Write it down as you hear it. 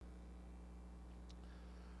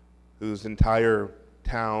whose entire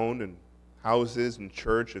town and houses and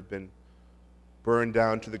church have been burned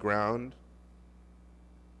down to the ground.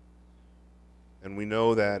 And we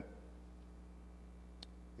know that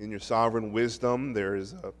in your sovereign wisdom,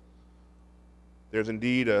 there's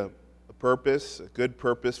indeed a purpose, a good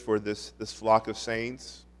purpose for this flock of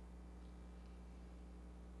saints.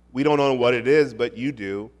 We don't know what it is, but you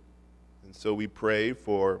do. And so we pray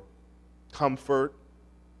for comfort,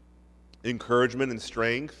 encouragement, and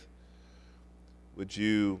strength. Would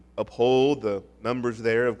you uphold the members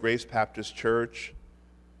there of Grace Baptist Church?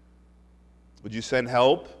 Would you send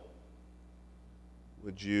help?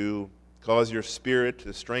 Would you cause your Spirit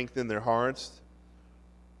to strengthen their hearts,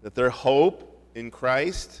 that their hope in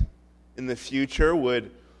Christ in the future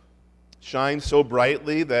would shine so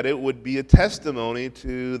brightly that it would be a testimony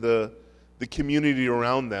to the community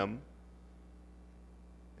around them?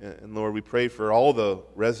 And Lord, we pray for all the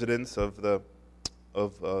residents of the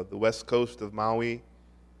west coast of Maui.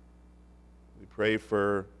 We pray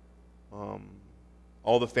for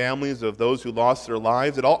all the families of those who lost their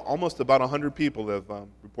lives. Almost about 100 people have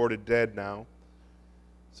reported dead now.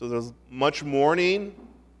 So there's much mourning,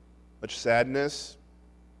 much sadness,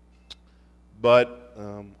 but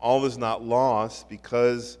all is not lost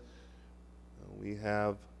because we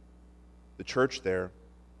have the church there,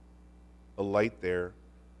 a light there.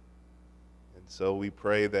 And so we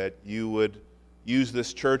pray that you would use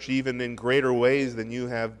this church even in greater ways than you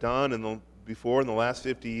have done before in the last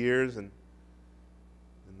 50 years, and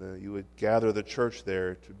you would gather the church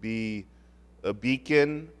there to be a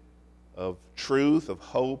beacon of truth, of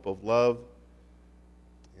hope, of love.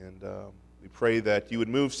 And we pray that you would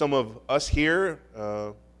move some of us here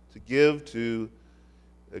to give to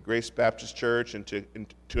the Grace Baptist Church and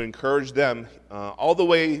to encourage them all the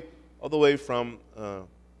way from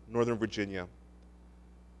Northern Virginia.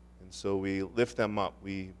 And so we lift them up.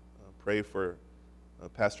 We pray for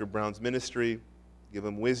Pastor Brown's ministry. Give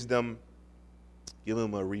him wisdom. Give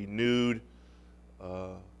him a renewed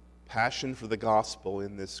passion for the gospel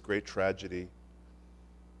in this great tragedy.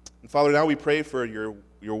 And Father, now we pray for your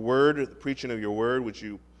word, the preaching of your word. Would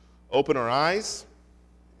you open our eyes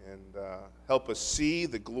and help us see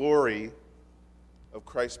the glory of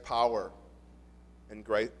Christ's power and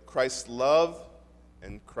Christ's love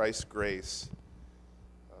and Christ's grace.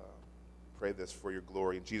 Pray this for your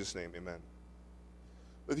glory. In Jesus' name, amen.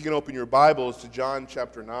 If you can open your Bibles to John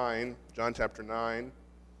chapter 9. John chapter 9.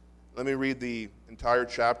 Let me read the entire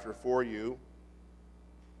chapter for you.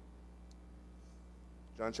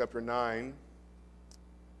 John chapter 9.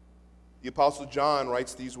 The Apostle John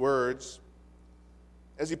writes these words.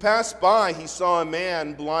 As he passed by, he saw a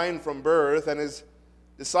man blind from birth, and his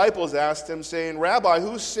disciples asked him, saying, Rabbi,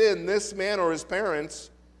 who sinned, this man or his parents,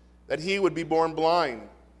 that he would be born blind?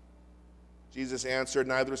 Jesus answered,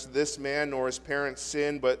 neither this man nor his parents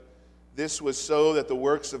sinned, but this was so that the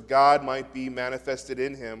works of God might be manifested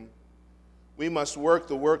in him. We must work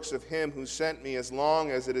the works of him who sent me as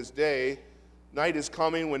long as it is day. Night is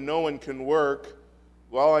coming when no one can work.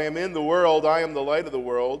 While I am in the world, I am the light of the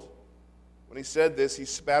world. When he said this, he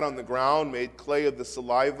spat on the ground, made clay of the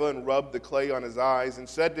saliva, and rubbed the clay on his eyes, and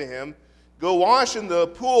said to him, Go wash in the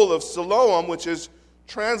pool of Siloam, which is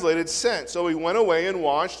translated sent. So he went away and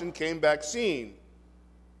washed and came back seeing.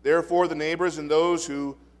 Therefore the neighbors and those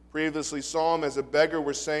who previously saw him as a beggar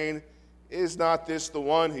were saying, Is not this the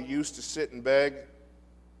one who used to sit and beg?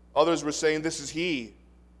 Others were saying, This is he.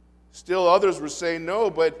 Still others were saying, No,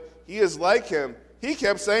 but he is like him. He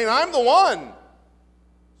kept saying, I'm the one.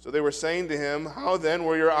 So they were saying to him, How then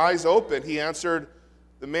were your eyes opened? He answered,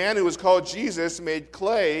 The man who was called Jesus made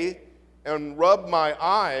clay and rubbed my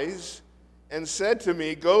eyes and said to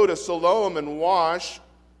me, Go to Siloam and wash.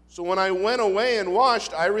 So when I went away and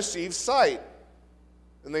washed, I received sight.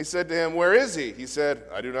 And they said to him, Where is he? He said,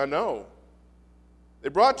 I do not know. They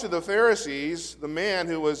brought to the Pharisees the man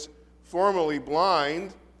who was formerly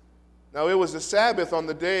blind. Now it was the Sabbath on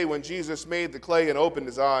the day when Jesus made the clay and opened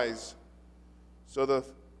his eyes. So the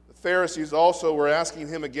Pharisees also were asking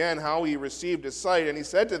him again how he received his sight. And he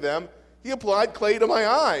said to them, He applied clay to my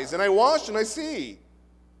eyes, and I washed and I see.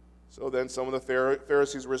 So then some of the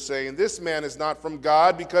Pharisees were saying, This man is not from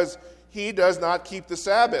God because he does not keep the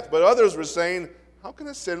Sabbath. But others were saying, How can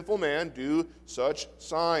a sinful man do such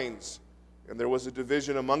signs? And there was a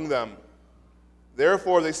division among them.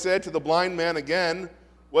 Therefore they said to the blind man again,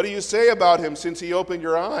 What do you say about him since he opened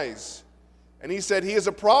your eyes? And he said, He is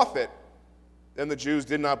a prophet. Then the Jews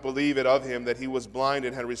did not believe it of him that he was blind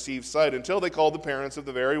and had received sight until they called the parents of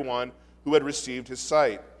the very one who had received his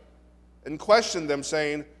sight and questioned them,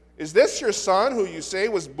 saying, Is this your son who you say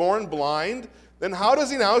was born blind? Then how does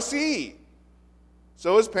he now see?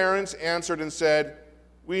 So his parents answered and said,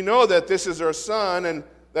 "We know that this is our son and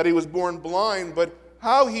that he was born blind, but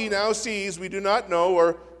how he now sees we do not know,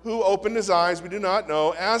 or who opened his eyes we do not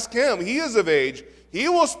know. Ask him. He is of age. He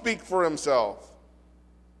will speak for himself."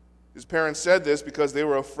 His parents said this because they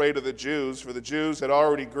were afraid of the Jews, for the Jews had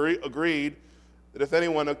already agreed that if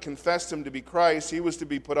anyone confessed him to be Christ, he was to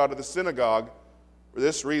be put out of the synagogue. For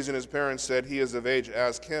this reason his parents said, "He is of age,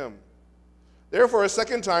 ask him." Therefore a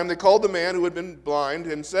second time they called the man who had been blind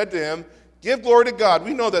and said to him, "Give glory to God.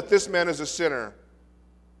 We know that this man is a sinner."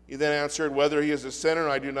 He then answered, "Whether he is a sinner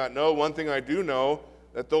I do not know. One thing I do know,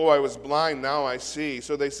 that though I was blind, now I see."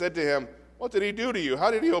 So they said to him, "What did he do to you? How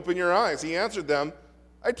did he open your eyes?" He answered them,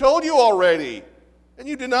 "I told you already, and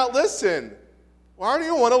you did not listen. Why do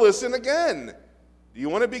you want to listen again? Do you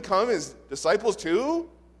want to become his disciples too?"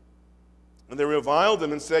 And they reviled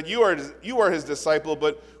him and said, You are his disciple,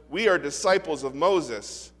 but we are disciples of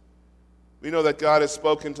Moses. We know that God has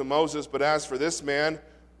spoken to Moses, but as for this man,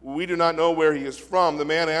 we do not know where he is from." The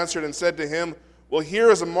man answered and said to him, "Well,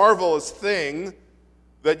 here is a marvelous thing,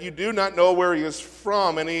 that you do not know where he is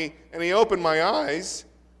from." And he opened my eyes.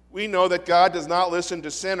 We know that God does not listen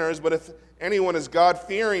to sinners, but if anyone is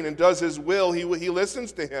God-fearing and does his will, he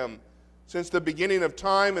listens to him. Since the beginning of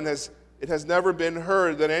time, and it has never been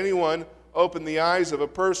heard that anyone opened the eyes of a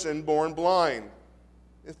person born blind.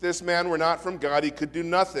 If this man were not from God, he could do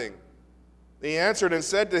nothing. They answered and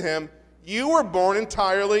said to him, "You were born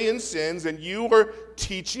entirely in sins, and you were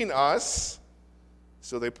teaching us."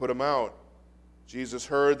 So they put him out. Jesus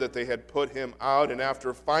heard that they had put him out, and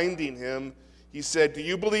after finding him, he said, "Do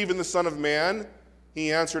you believe in the Son of Man?"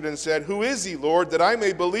 He answered and said, "Who is he, Lord, that I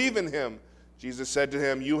may believe in him?" Jesus said to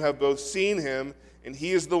him, "You have both seen him, and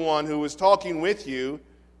he is the one who is talking with you."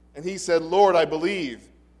 And he said, "Lord, I believe."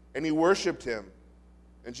 And he worshipped him.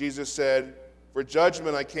 And Jesus said, "For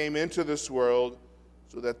judgment I came into this world,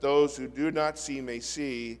 so that those who do not see may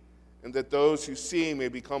see, and that those who see may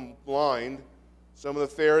become blind." Some of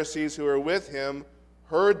the Pharisees who were with him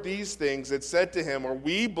heard these things and said to him, "Are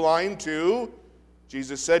we blind too?"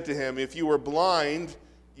 Jesus said to him, "If you were blind,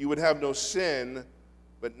 you would have no sin,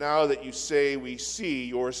 but now that you say we see,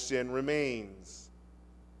 your sin remains."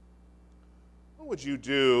 What would you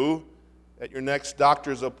do at your next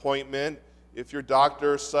doctor's appointment if your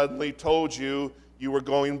doctor suddenly told you you were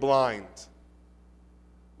going blind?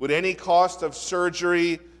 Would any cost of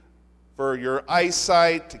surgery for your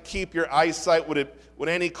eyesight, to keep your eyesight, would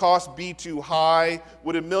any cost be too high?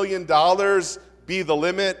 Would $1 million be the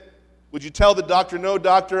limit? Would you tell the doctor, "No,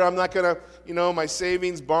 doctor, I'm not going to, my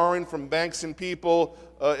savings, borrowing from banks and people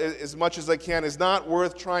as much as I can is not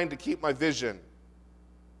worth trying to keep my vision"?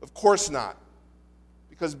 Of course not.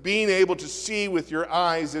 Because being able to see with your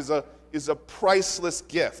eyes is a priceless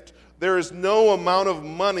gift. There is no amount of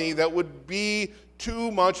money that would be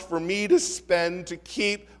too much for me to spend to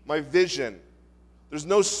keep my vision. There's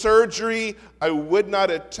no surgery I would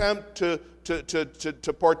not attempt to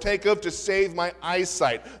partake of to save my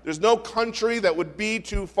eyesight. There's no country that would be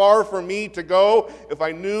too far for me to go if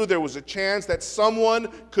I knew there was a chance that someone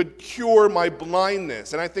could cure my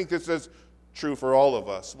blindness. And I think this is true for all of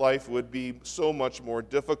us. Life would be so much more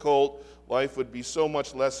difficult. Life would be so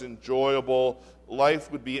much less enjoyable.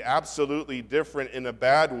 Life would be absolutely different in a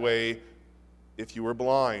bad way if you were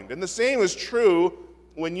blind. And the same is true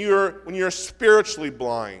when you're spiritually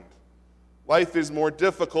blind. Life is more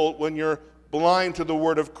difficult when you're blind to the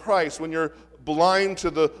word of Christ. When you're blind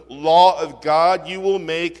to the law of God, you will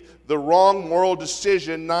make the wrong moral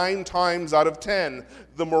decision 9 times out of 10.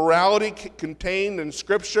 The morality contained in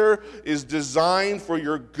Scripture is designed for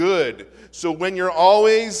your good. So when you're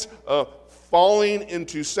always falling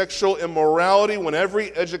into sexual immorality, when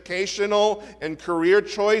every educational and career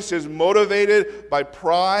choice is motivated by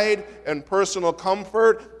pride and personal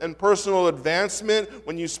comfort and personal advancement,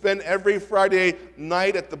 when you spend every Friday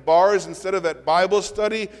night at the bars instead of at Bible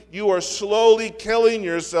study, you are slowly killing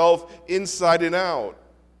yourself inside and out.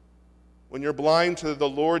 When you're blind to the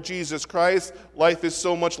Lord Jesus Christ, life is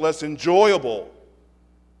so much less enjoyable.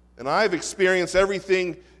 And I've experienced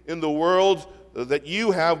everything in the world that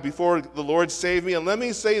you have before the Lord saved me. And let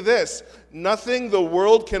me say this, nothing the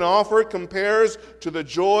world can offer compares to the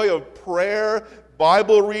joy of prayer,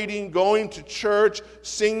 Bible reading, going to church,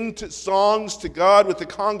 singing songs to God with the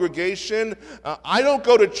congregation. I don't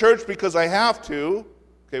go to church because I have to.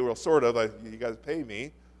 Okay, well, sort of. You guys pay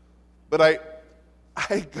me. But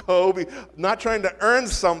I go, not trying to earn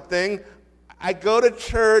something. I go to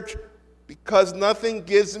church because nothing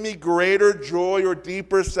gives me greater joy or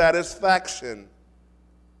deeper satisfaction.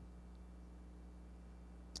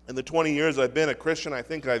 In the 20 years I've been a Christian, I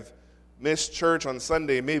think I've missed church on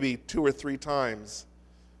Sunday maybe 2 or 3 times.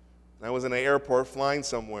 And I was in an airport flying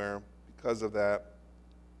somewhere because of that.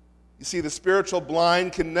 You see, the spiritual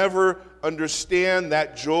blind can never understand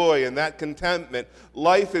that joy and that contentment.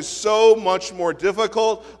 Life is so much more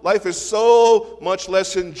difficult. Life is so much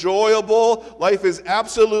less enjoyable. Life is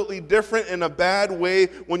absolutely different in a bad way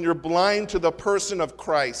when you're blind to the person of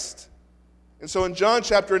Christ. And so in John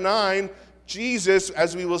chapter 9, Jesus,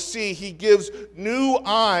 as we will see, he gives new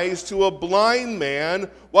eyes to a blind man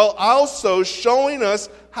while also showing us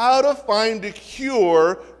how to find a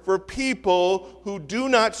cure for people who do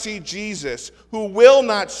not see Jesus, who will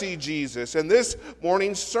not see Jesus. And this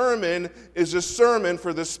morning's sermon is a sermon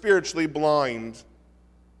for the spiritually blind.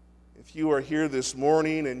 If you are here this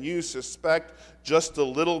morning and you suspect just a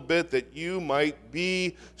little bit that you might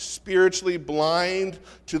be spiritually blind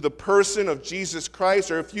to the person of Jesus Christ,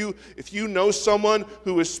 or if you know someone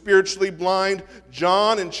who is spiritually blind,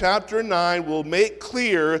 John in chapter 9 will make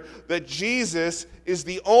clear that Jesus is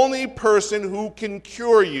the only person who can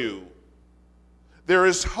cure you. There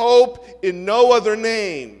is hope in no other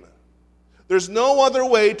name. There's no other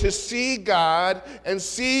way to see God and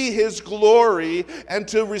see his glory and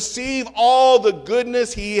to receive all the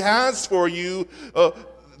goodness he has for you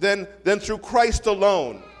than through Christ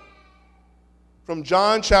alone. From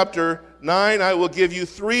John chapter 9, I will give you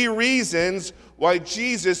 3 reasons why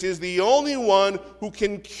Jesus is the only one who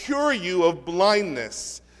can cure you of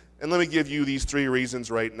blindness. And let me give you these 3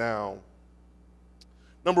 reasons right now.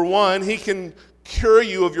 Number 1, he can cure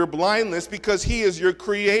you of your blindness because he is your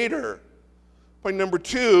creator. Point number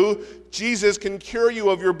 2, Jesus can cure you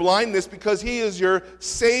of your blindness because he is your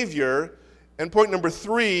Savior. And point number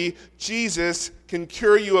 3, Jesus can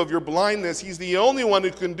cure you of your blindness. He's the only one who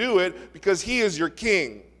can do it because he is your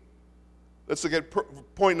King. Let's look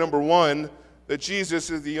at point number 1, that Jesus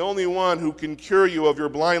is the only one who can cure you of your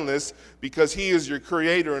blindness because he is your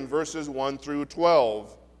Creator in verses 1 through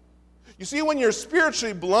 12. You see, when you're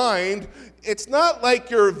spiritually blind, it's not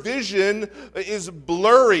like your vision is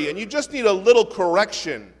blurry and you just need a little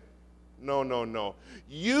correction. No.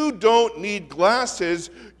 You don't need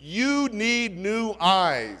glasses. You need new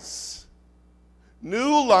eyes.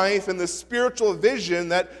 New life and the spiritual vision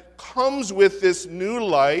that comes with this new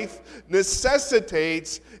life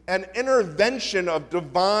necessitates an intervention of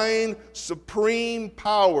divine, supreme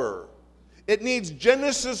power. It needs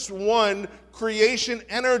Genesis 1 creation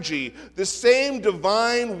energy, the same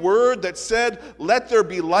divine word that said, "Let there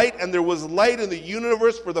be light," and there was light in the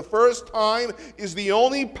universe for the first time, is the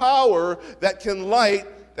only power that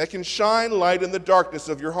can shine light in the darkness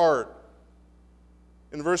of your heart.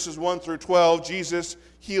 In verses 1 through 12, Jesus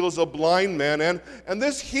heals a blind man, and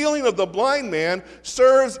this healing of the blind man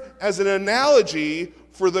serves as an analogy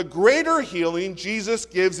for the greater healing Jesus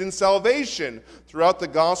gives in salvation. Throughout the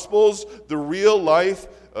Gospels, the real life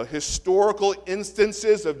historical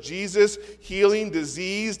instances of Jesus healing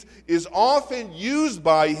diseased is often used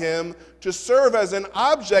by him to serve as an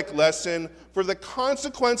object lesson for the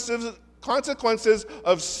consequences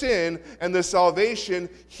of sin and the salvation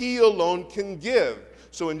he alone can give.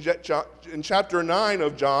 So in chapter 9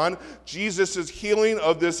 of John, Jesus' healing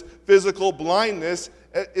of this physical blindness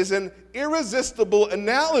is an irresistible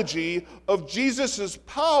analogy of Jesus'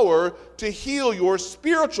 power to heal your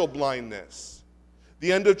spiritual blindness.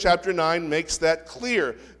 The end of chapter 9 makes that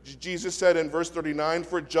clear. Jesus said in verse 39,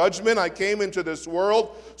 "For judgment I came into this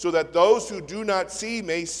world, so that those who do not see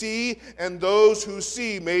may see, and those who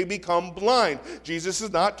see may become blind." Jesus is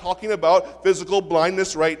not talking about physical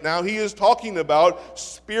blindness right now. He is talking about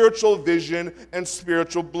spiritual vision and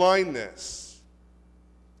spiritual blindness.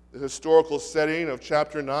 The historical setting of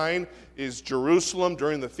chapter 9 is Jerusalem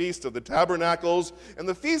during the Feast of the Tabernacles. And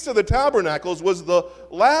the Feast of the Tabernacles was the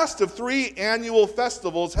last of 3 annual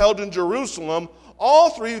festivals held in Jerusalem, all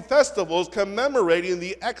 3 festivals commemorating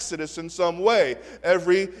the Exodus in some way.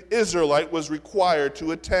 Every Israelite was required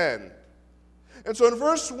to attend. And so in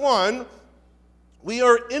verse 1, we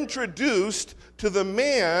are introduced to the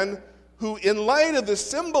man who, in light of the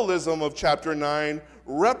symbolism of chapter 9,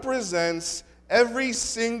 represents every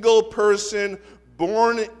single person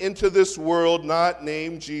born into this world not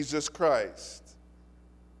named Jesus Christ.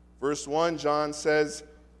 Verse 1, John says,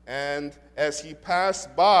 "And as he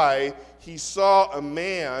passed by, he saw a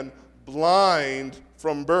man blind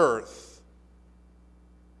from birth."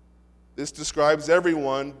 This describes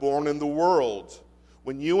everyone born in the world.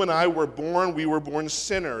 When you and I were born, we were born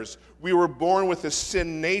sinners. We were born with a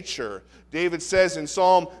sin nature. David says in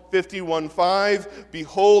Psalm 51:5,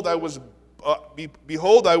 Behold, I was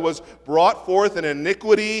brought forth in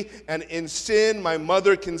iniquity, and in sin my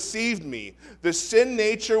mother conceived me. The sin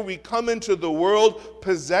nature we come into the world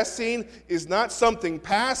possessing is not something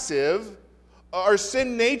passive, Our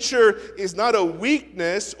sin nature is not a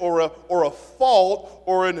weakness or a fault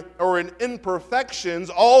or an imperfections,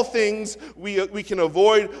 all things we can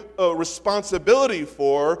avoid responsibility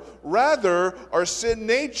for. Rather, our sin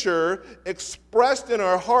nature, expressed in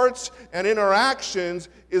our hearts and in our actions,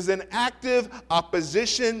 is an active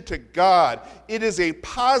opposition to God. It is a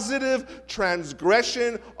positive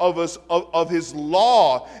transgression of His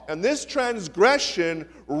law, and this transgression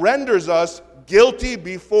renders us guilty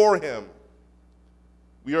before Him.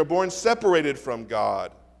 We are born separated from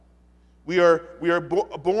God. We are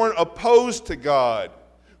born opposed to God.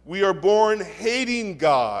 We are born hating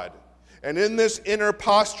God. And in this inner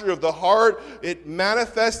posture of the heart, it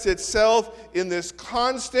manifests itself in this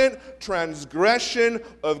constant transgression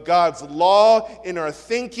of God's law in our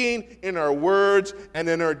thinking, in our words, and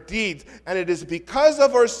in our deeds. And it is because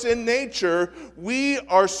of our sin nature, we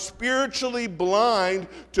are spiritually blind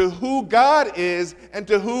to who God is and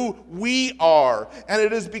to who we are. And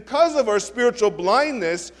it is because of our spiritual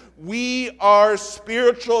blindness, we are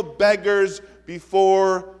spiritual beggars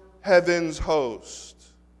before heaven's host.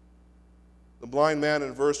 The blind man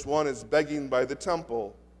in verse 1 is begging by the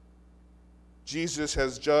temple. Jesus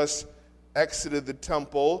has just exited the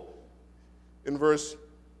temple. In verse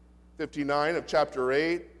 59 of chapter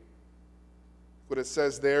 8, what it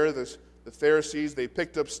says there, the Pharisees, they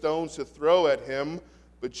picked up stones to throw at him,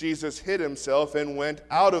 but Jesus hid himself and went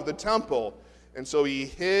out of the temple. And so he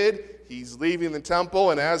hid, he's leaving the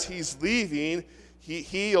temple, and as he's leaving,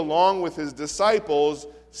 he along with his disciples,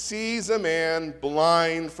 sees a man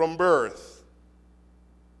blind from birth.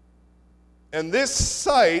 And this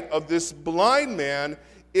sight of this blind man,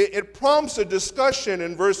 it prompts a discussion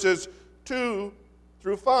in verses 2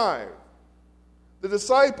 through 5. The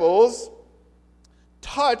disciples,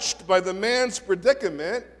 touched by the man's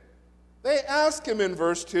predicament, they ask him in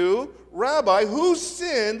verse 2, "Rabbi, who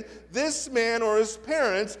sinned, this man or his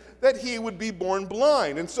parents, that he would be born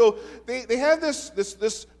blind?" And so they have this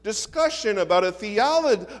discussion about a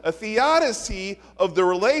theodicy of the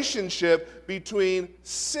relationship between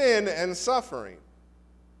sin and suffering.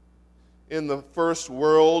 In the first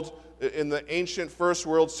world, in the ancient first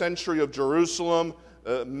world century of Jerusalem,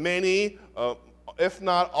 many, if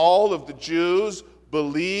not all of the Jews,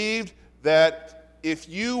 believed that if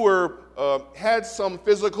you had some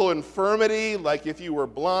physical infirmity, like if you were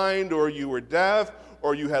blind or you were deaf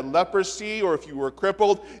or you had leprosy or if you were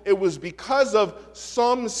crippled, it was because of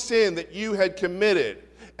some sin that you had committed,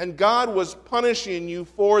 and God was punishing you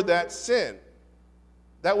for that sin.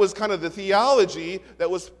 That was kind of the theology that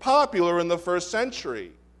was popular in the first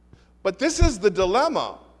century. But this is the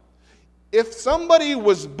dilemma. If somebody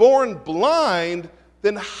was born blind,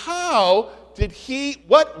 then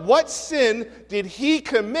what sin did he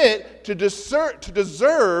commit to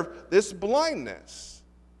deserve this blindness?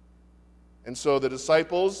 And so the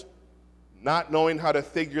disciples, not knowing how to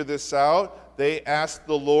figure this out, they asked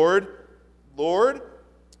the Lord, "Lord,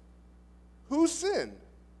 who sinned?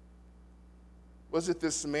 Was it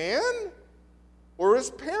this man or his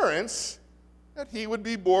parents that he would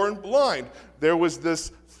be born blind?" There was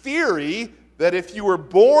this theory that if you were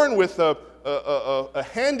born with a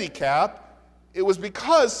handicap, it was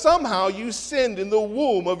because somehow you sinned in the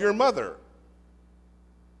womb of your mother.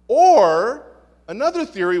 Or another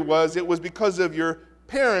theory was it was because of your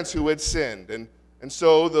parents who had sinned. And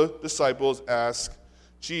so the disciples asked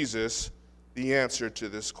Jesus the answer to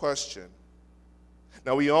this question.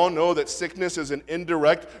 Now, we all know that sickness is an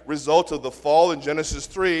indirect result of the fall in Genesis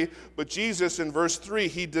 3, but Jesus in verse 3,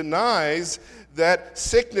 he denies that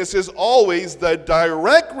sickness is always the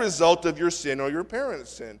direct result of your sin or your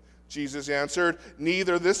parents' sin. Jesus answered,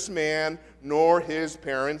 "Neither this man nor his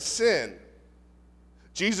parents sinned."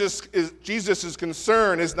 Jesus'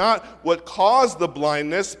 concern is not what caused the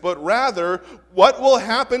blindness, but rather what will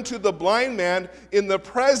happen to the blind man in the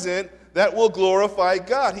present that will glorify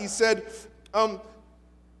God. He said,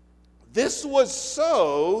 this was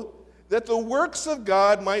so that the works of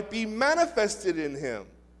God might be manifested in him.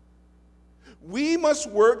 We must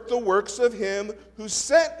work the works of him who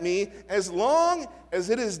sent me as long as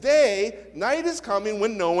it is day, night is coming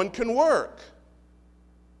when no one can work.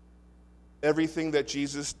 Everything that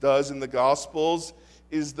Jesus does in the Gospels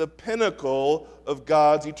is the pinnacle of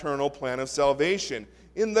God's eternal plan of salvation.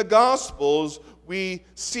 In the Gospels, we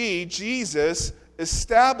see Jesus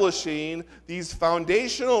establishing these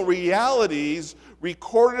foundational realities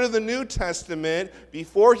recorded in the New Testament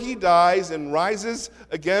before he dies and rises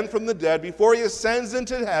again from the dead, before he ascends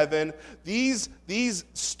into heaven. These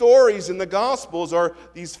stories in the Gospels are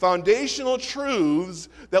these foundational truths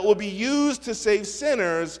that will be used to save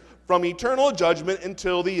sinners from eternal judgment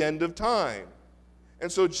until the end of time.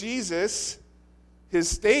 And so Jesus His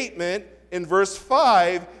statement in verse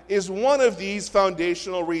 5 is one of these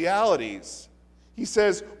foundational realities. He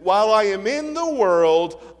says, while I am in the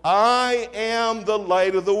world, I am the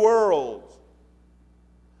light of the world.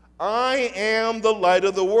 I am the light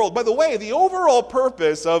of the world. By the way, the overall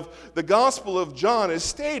purpose of the Gospel of John is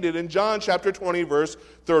stated in John chapter 20, verse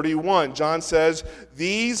 31. John says,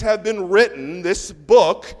 these have been written, this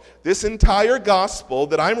book, this entire gospel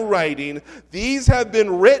that I'm writing, these have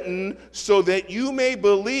been written so that you may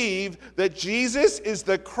believe that Jesus is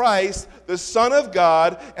the Christ, the Son of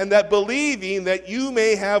God, and that believing that you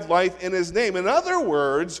may have life in his name. In other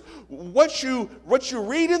words, what you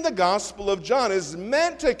read in the Gospel of John is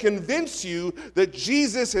meant to convince you that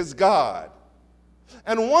Jesus is God.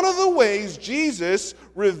 And one of the ways Jesus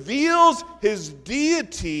reveals his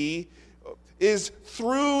deity is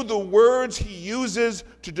through the words he uses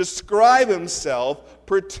to describe himself,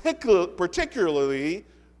 particularly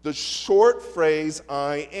the short phrase,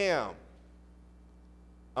 I am.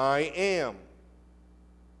 I am.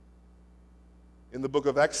 In the book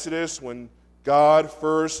of Exodus, when God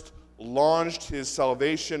first launched his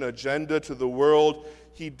salvation agenda to the world,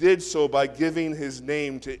 he did so by giving his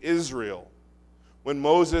name to Israel. When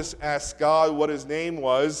Moses asked God what his name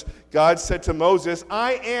was, God said to Moses,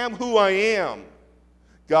 I am who I am.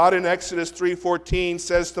 God in Exodus 3:14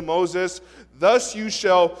 says to Moses, Thus you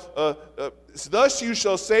shall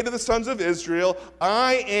say to the sons of Israel,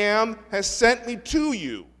 I am has sent me to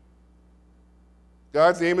you.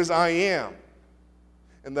 God's name is I am.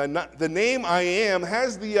 And the name I am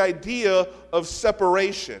has the idea of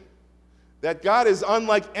separation. That God is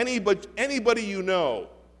unlike anybody you know.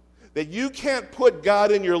 That you can't put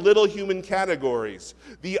God in your little human categories.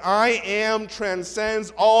 The I am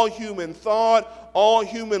transcends all human thought, all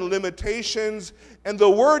human limitations. And the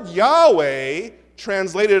word Yahweh,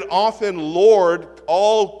 translated often Lord,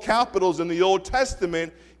 all capitals in the Old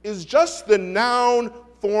Testament, is just the noun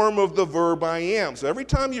form of the verb I am. So every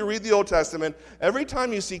time you read the Old Testament, every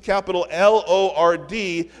time you see capital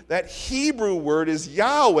L-O-R-D, that Hebrew word is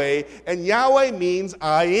Yahweh, and Yahweh means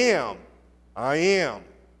I am. I am.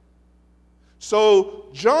 So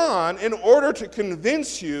John, in order to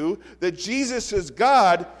convince you that Jesus is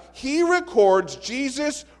God, he records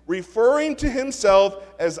Jesus referring to himself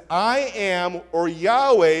as I am or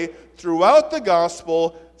Yahweh throughout the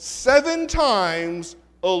gospel 7 times,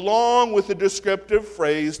 along with a descriptive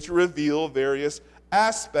phrase to reveal various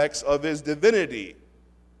aspects of his divinity.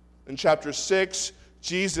 In chapter 6,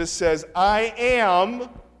 Jesus says, I am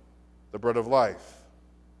the bread of life.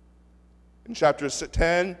 In chapter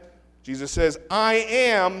 10, Jesus says, I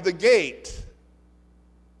am the gate.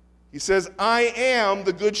 He says, I am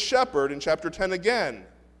the good shepherd in chapter 10 again.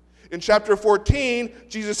 In chapter 14,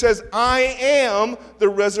 Jesus says, I am the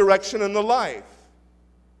resurrection and the life.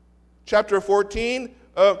 Chapter 15,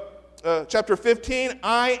 I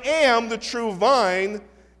am the true vine.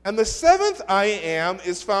 And the 7th I am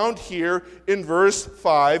is found here in verse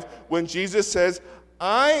 5 when Jesus says,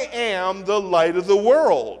 I am the light of the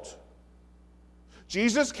world.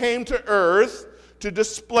 Jesus came to earth to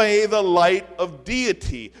display the light of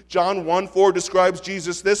deity. John 1:4 describes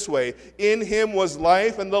Jesus this way, in him was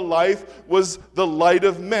life, and the life was the light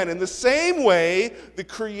of men. In the same way, the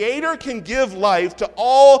Creator can give life to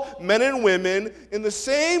all men and women. In the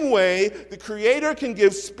same way, the Creator can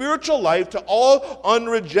give spiritual life to all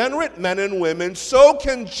unregenerate men and women. So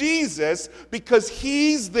can Jesus, because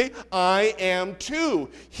he's the I am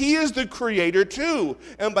too. He is the Creator too.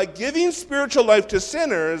 And by giving spiritual life to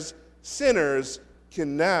sinners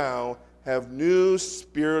can now have new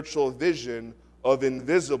spiritual vision of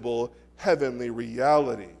invisible heavenly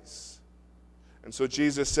realities. And so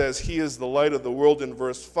Jesus says he is the light of the world in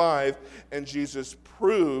verse 5, and Jesus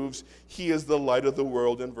proves he is the light of the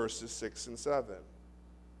world in verses 6 and 7.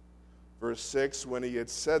 Verse 6, when he had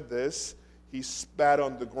said this, he spat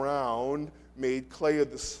on the ground, made clay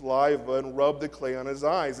of the saliva, and rubbed the clay on his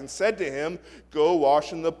eyes, and said to him, Go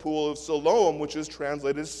wash in the pool of Siloam, which is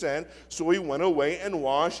translated sent. So he went away and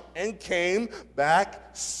washed and came back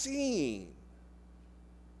seeing.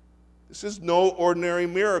 This is no ordinary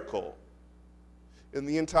miracle. In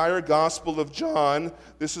the entire Gospel of John,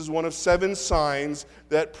 this is one of 7 signs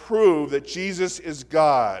that prove that Jesus is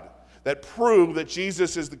God, that prove that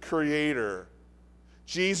Jesus is the Creator.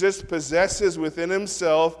 Jesus possesses within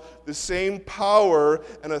himself the same power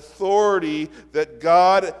and authority that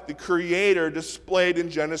God, the Creator, displayed in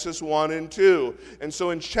Genesis 1 and 2. And so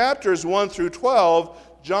in chapters 1 through 12,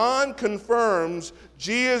 John confirms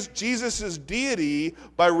Jesus' deity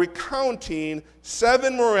by recounting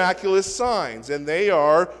 7 miraculous signs. And they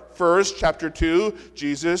are, first, chapter 2,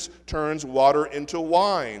 Jesus turns water into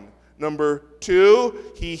wine. Number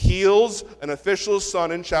 2, he heals an official's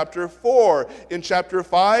son in chapter 4. In chapter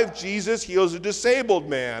 5, Jesus heals a disabled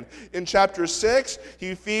man. In chapter 6,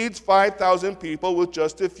 he feeds 5,000 people with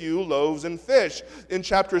just a few loaves and fish. In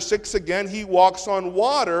chapter 6 again, he walks on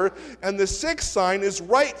water. And the 6th sign is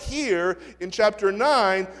right here in chapter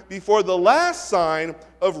 9 before the last sign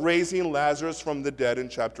of raising Lazarus from the dead in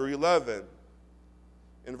chapter 11.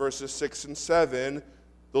 In verses 6 and 7,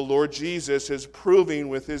 the Lord Jesus is proving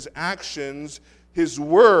with his actions, his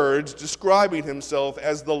words, describing himself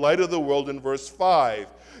as the light of the world in verse 5.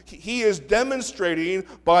 He is demonstrating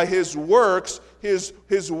by his works,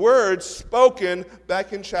 his words spoken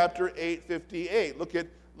back in chapter 8:58.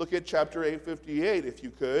 Look at chapter 8:58 if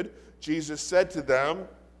you could. Jesus said to them,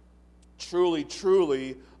 "Truly,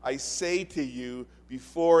 truly, I say to you,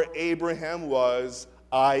 before Abraham was,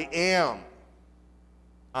 I am.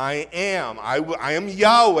 I am. I am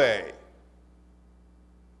Yahweh."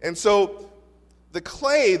 And so the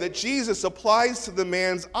clay that Jesus applies to the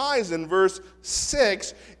man's eyes in verse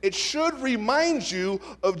 6, it should remind you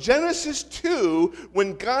of Genesis 2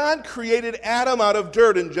 when God created Adam out of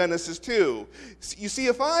dirt in Genesis 2. You see,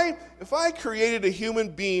 if I created a human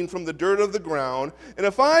being from the dirt of the ground, and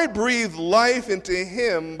if I breathed life into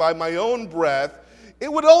him by my own breath, it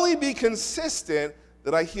would only be consistent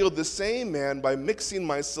that I healed the same man by mixing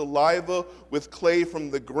my saliva with clay from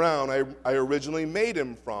the ground I originally made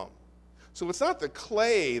him from. So it's not the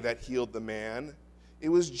clay that healed the man. It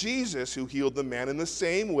was Jesus who healed the man in the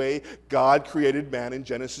same way God created man in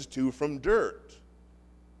Genesis 2 from dirt.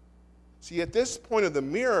 See, at this point of the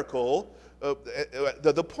miracle,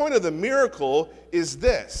 the point of the miracle is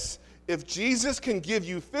this. If Jesus can give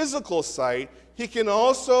you physical sight, he can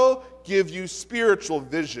also give you spiritual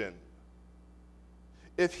vision.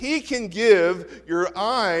 If he can give your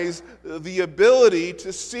eyes the ability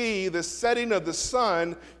to see the setting of the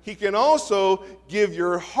sun, he can also give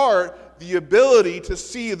your heart the ability to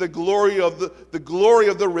see the glory of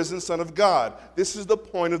the risen Son of God. This is the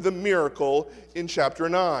point of the miracle in chapter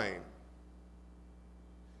 9.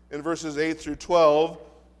 In verses 8 through 12,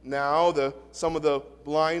 now some of the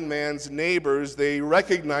blind man's neighbors, they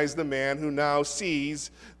recognize the man who now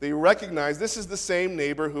sees. They recognize this is the same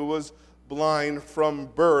neighbor who was blind from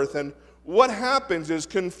birth. And what happens is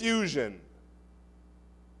confusion.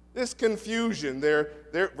 This confusion.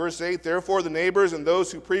 Verse 8, therefore the neighbors and those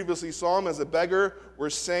who previously saw him as a beggar were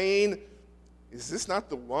saying, "Is this not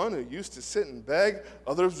the one who used to sit and beg?"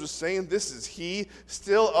 Others were saying, "This is he."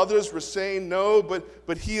 Still others were saying, "No,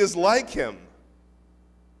 but he is like him.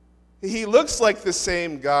 He looks like the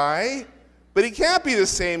same guy, but he can't be the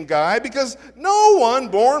same guy because no one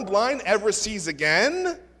born blind ever sees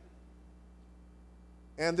again."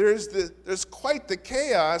 And there's quite the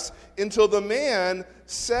chaos until the man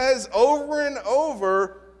says over and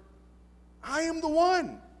over, "I am the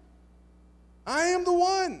one. I am the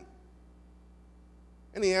one."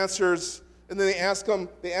 And he answers, and then they ask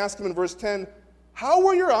him in verse 10, "How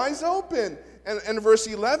were your eyes open?" And in verse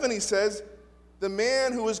 11 he says, "The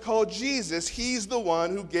man who is called Jesus, he's the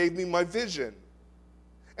one who gave me my vision."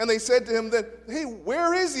 And they said to him that, "Hey,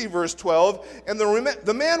 where is he?" Verse 12. And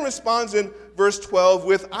the man responds in verse 12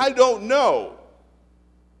 with, "I don't know."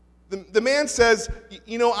 The man says,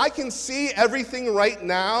 I can see everything right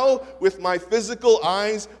now with my physical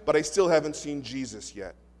eyes, but I still haven't seen Jesus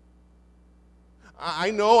yet. I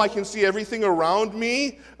know I can see everything around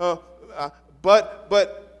me, but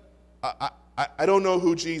I don't know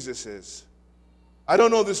who Jesus is. I don't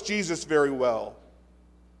know this Jesus very well.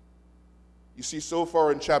 You see, so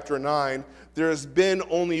far in chapter 9, there has been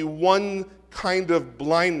only one kind of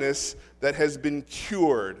blindness that has been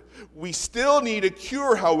cured. We still need a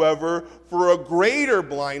cure, however, for a greater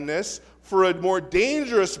blindness, for a more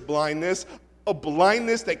dangerous blindness, a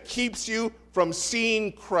blindness that keeps you from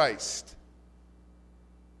seeing Christ.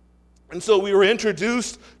 And so we were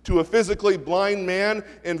introduced to a physically blind man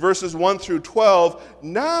in verses 1 through 12.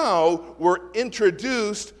 Now we're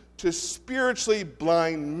introduced to spiritually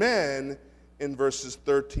blind men in verses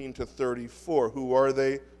 13 to 34. Who are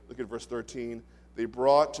they? Look at verse 13. They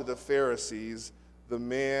brought to the Pharisees the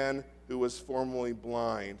man who was formerly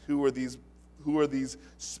blind. Who are these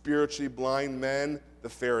spiritually blind men? The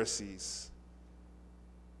Pharisees.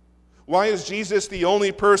 Why is Jesus the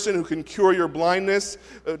only person who can cure your blindness?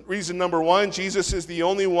 Reason number one, Jesus is the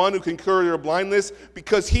only one who can cure your blindness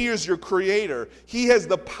because he is your creator. He has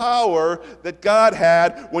the power that God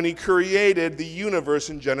had when he created the universe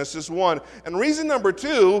in Genesis 1. And reason number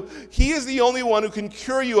two, he is the only one who can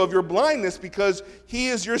cure you of your blindness because he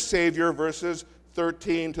is your Savior, verses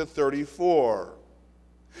 13 to 34.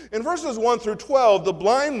 In verses 1 through 12, the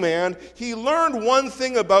blind man, he learned one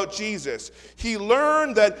thing about Jesus. He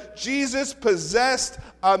learned that Jesus possessed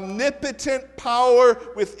omnipotent power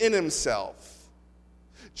within himself.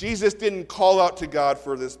 Jesus didn't call out to God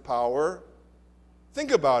for this power.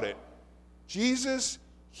 Think about it. Jesus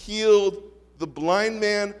healed the blind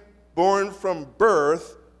man born from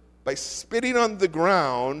birth by spitting on the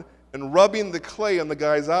ground and rubbing the clay on the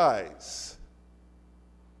guy's eyes.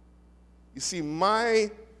 You see, my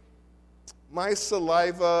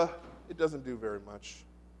saliva, it doesn't do very much.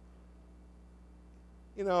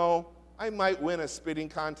 You know, I might win a spitting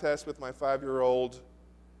contest with my 5-year-old.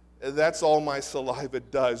 That's all my saliva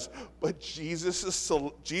does. But Jesus'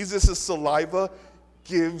 saliva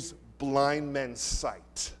gives blind men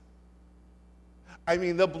sight. I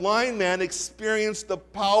mean, the blind man experienced the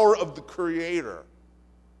power of the Creator.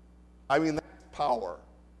 I mean, that's power.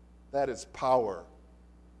 That is power.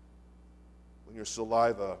 When your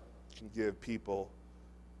saliva can give people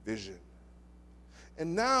vision.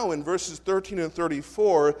 And now in verses 13 and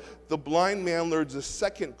 34, the blind man learns a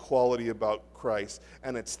second quality about Christ,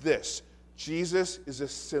 and it's this: Jesus is a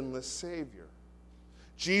sinless Savior.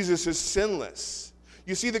 Jesus is sinless.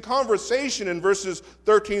 You see, the conversation in verses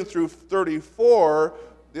 13 through 34,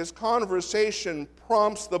 this conversation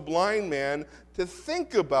prompts the blind man to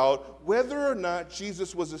think about whether or not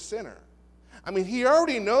Jesus was a sinner. I mean, he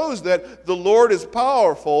already knows that the Lord is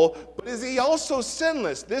powerful, but is he also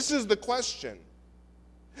sinless? This is the question.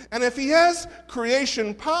 And if he has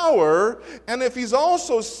creation power, and if he's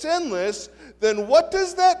also sinless, then what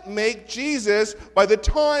does that make Jesus by the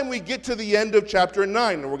time we get to the end of chapter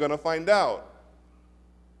 9? And we're going to find out.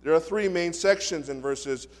 There are 3 main sections in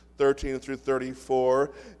verses 13 through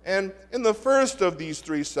 34. And in the first of these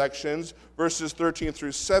 3 sections, verses 13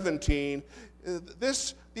 through 17,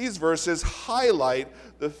 these verses highlight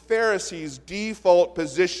the Pharisees' default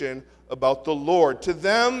position about the Lord. To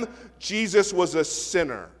them, Jesus was a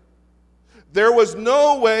sinner. There was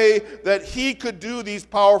no way that he could do these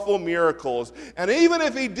powerful miracles. And even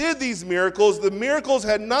if he did these miracles, the miracles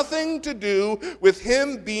had nothing to do with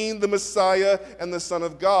him being the Messiah and the Son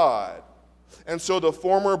of God. And so the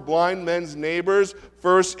former blind men's neighbors,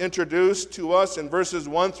 first introduced to us in verses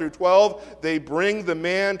 1 through 12, they bring the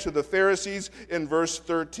man to the Pharisees in verse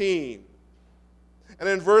 13. And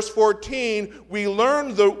in verse 14, we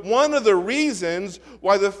learn one of the reasons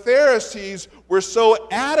why the Pharisees were so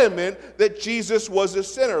adamant that Jesus was a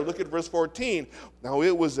sinner. Look at verse 14. Now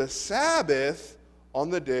it was a Sabbath on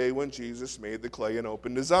the day when Jesus made the clay and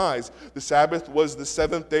opened his eyes. The Sabbath was the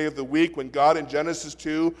 7th day of the week when God in Genesis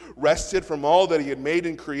 2 rested from all that he had made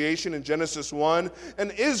in creation in Genesis 1.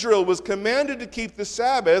 And Israel was commanded to keep the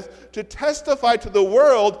Sabbath to testify to the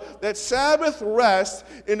world that Sabbath rest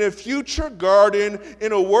in a future garden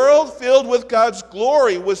in a world filled with God's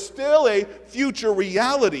glory was still a future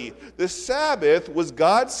reality. The Sabbath was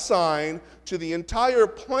God's sign to the entire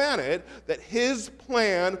planet that his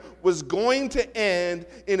plan was going to end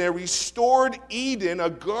in a restored Eden, a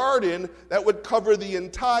garden that would cover the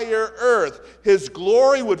entire earth. His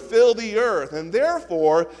glory would fill the earth, and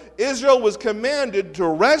therefore Israel was commanded to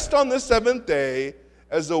rest on the 7th day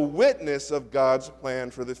as a witness of God's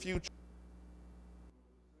plan for the future.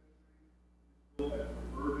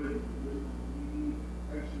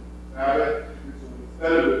 Sabbath,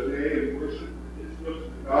 instead of a day of worship for Israel to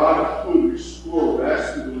God who would restore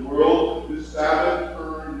rest to the world, the Sabbath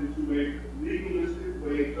turned into a legalistic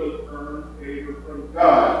way to earn favor from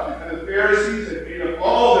God. And the Pharisees had made up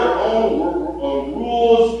all their own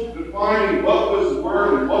rules defining what was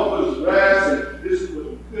work and what was rest, and this is what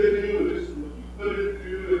you could do, and this is what you couldn't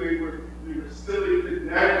do, and they were silly,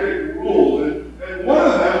 didactic rules. And one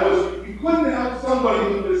of them was you couldn't help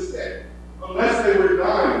somebody who was sick unless they were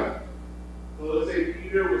dying. So let's say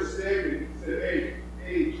Peter was sick, and he said,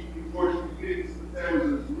 hey, George, that was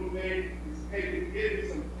his roommate. He's taking me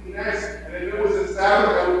some Kleenex, and if it was a Sabbath,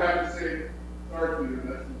 I would have to say, sorry, Peter,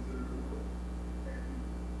 that's considered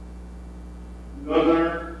a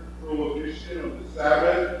Another prohibition of the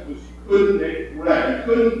Sabbath was you couldn't make bread.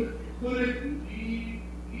 You couldn't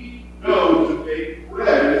indeed go to bake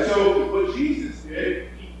bread. And so what Jesus did,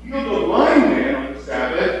 he healed a blind man on the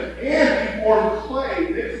Sabbath, and he formed clay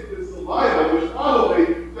mixed with his saliva, which probably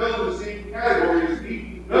fell in the same category as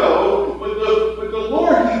eating dough. But the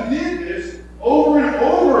Lord, he did this over and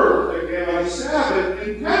over again on the Sabbath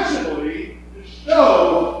intentionally to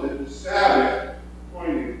show that the Sabbath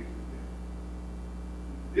pointed to him.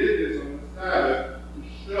 He did this on the Sabbath to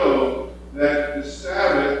show that the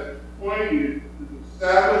Sabbath pointed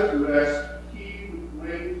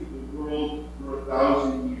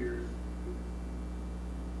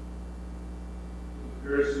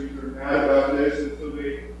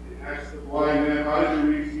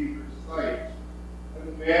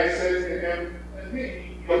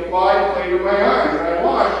open my eyes, and I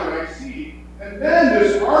watch, and I see. And then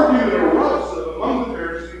this argument erupts among the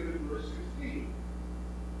Pharisees in verse 16.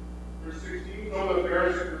 Verse 16, some of the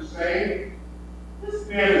Pharisees were saying, this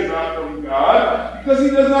man is not from God, because he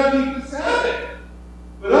does not keep the Sabbath.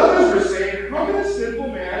 But others were saying, how can a simple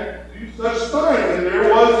man do such signs? And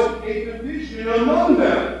there was a division among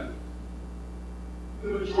them. The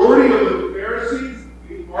majority of the Pharisees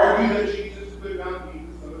argued that Jesus could not be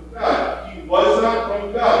the Son of God. He was not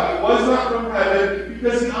from God. He was not from heaven,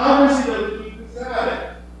 because he obviously doesn't keep the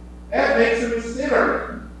Sabbath. That makes him a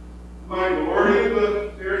sinner. The minority of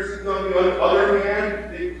the Pharisees, on the other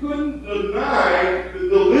hand, they couldn't deny the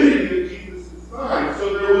validity of Jesus' signs.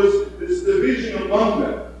 So there was this division among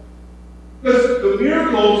them. Because the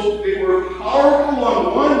miracles, they were powerful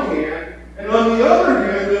on one hand, and on the other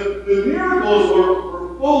hand, the miracles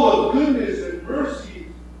were full of goodness and mercy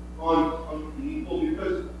on people,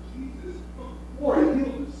 because Jesus, before he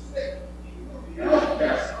healed the sick, he healed the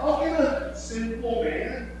outcast. How can a sinful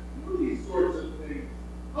man do these sorts of things?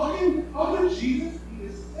 How can Jesus be a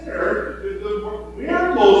sinner if the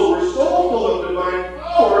miracles were so full of divine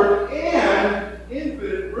power and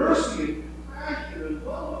infinite mercy and compassion and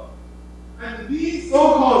love? And these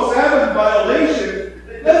so-called Sabbath violations,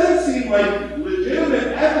 it doesn't seem like legitimate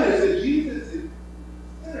evidence that Jesus is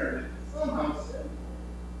a sinner. It's somehow sinful.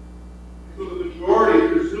 So the majority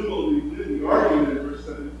presumably did the argument in verse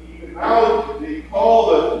 17, and now they call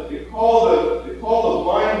the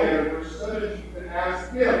blind man in verse 17 to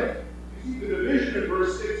ask him. You see the division in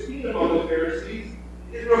verse 16 among the Pharisees.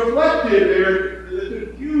 It reflected the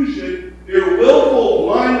confusion, their willful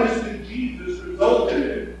blindness to Jesus resulted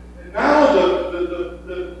in. And now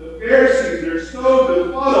the Pharisees, they're so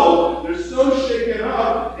befuddled, they're so shaken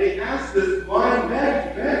up, they ask this blind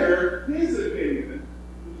beggar his opinion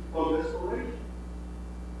of this oration.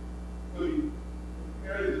 So you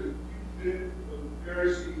compare the confusion of the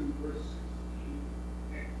Pharisees in verse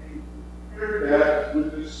 16 and compare that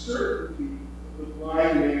with the certainty of the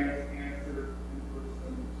blind man's answer in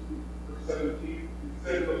verse 17. He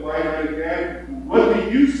said to the blind man again, what do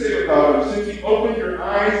you say about him? Since he opened your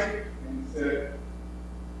eyes, and he said,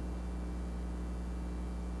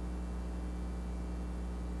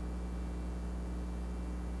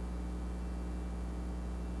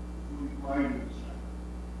 blindness.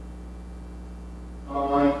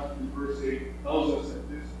 On in verse 8 tells us at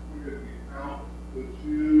this point of the account, the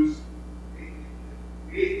Jews,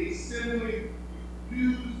 they simply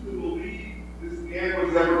refused to believe this man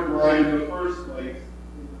was ever blind in the first place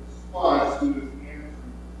in response to his answer.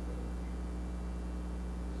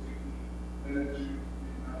 And the Jews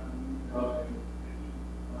did not believe of him that he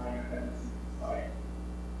was blind and hadn't seen the sight.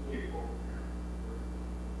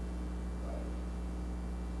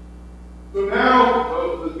 So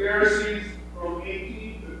now the Pharisees from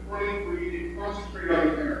 18 to 23, they concentrate on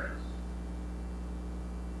the parents.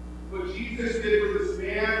 What Jesus did for this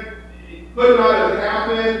man, it could not have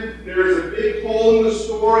happened. There's a big hole in the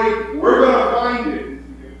story. We're going to find it. Is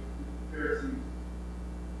the Pharisees'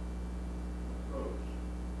 approach.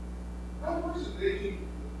 Now, verses 18 to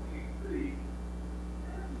 23,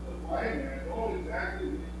 the blind man don't exactly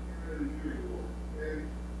the miracle.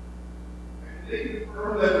 And they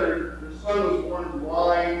confirm that their son was born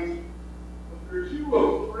blind, but they're too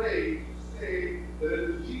afraid to say that it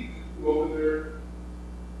was Jesus who opened their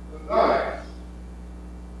eyes.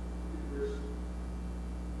 Verse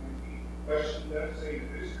 19 question them, saying,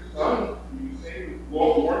 is this your son, who you say was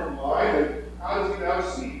born blind, and how does he now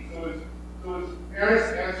see? So his parents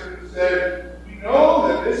answered and said, we know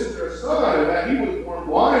that this is our son, and that he was born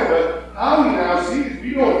blind, but how he now sees,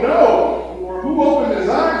 we don't know. Or who opened his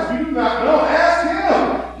eyes, we do not know. Ask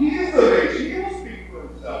him. He is the age. He will speak for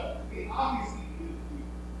himself. He obviously is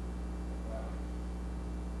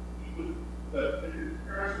his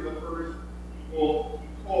parents were the first people he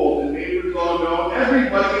told. The neighbors all know.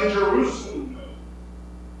 Everybody in Jerusalem knows.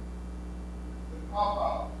 It's a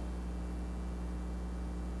cop-out.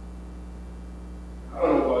 I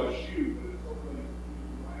don't know about you, but it's something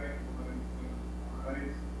like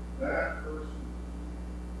eyes. That person.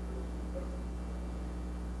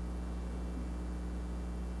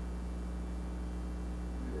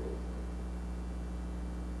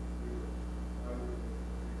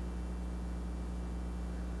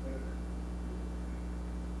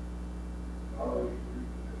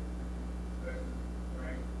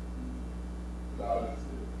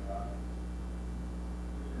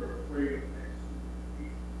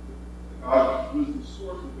 God was the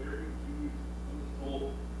source of every Jewish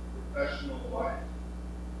social, professional life.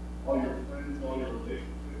 All your friends, all your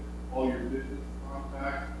relationships, all your business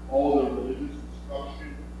contacts, all the religious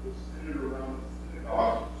instruction was centered around the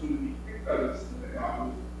synagogue. So to be kicked out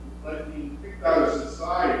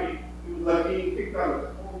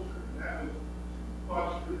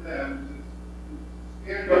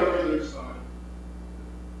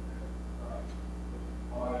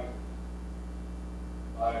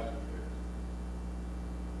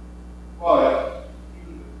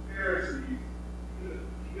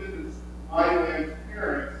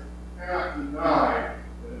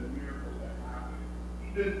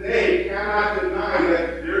even they cannot deny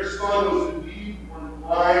that their son was indeed born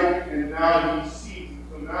blind, and now he sees.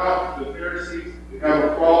 So now the Pharisees, they have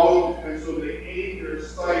a problem, and so they aim their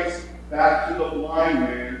sights back to the blind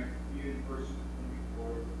man in verses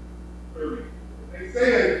 24 to 30. They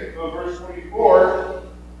say in verse 24,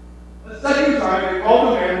 the second time they called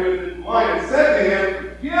the man who had been blind and said to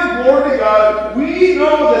him, "Give glory to God. We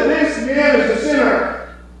know that this man is a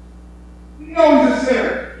sinner." We know he's a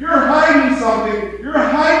sinner. You're hiding something. You're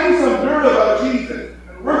hiding some dirt about Jesus.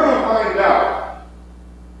 And we're going to find out.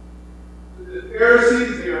 The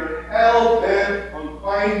Pharisees, they are hell-bent on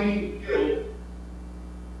finding guilt.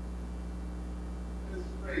 This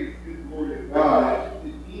phrase, "give glory to God,"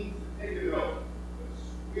 it means to take an oath.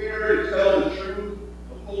 Swear to tell the truth,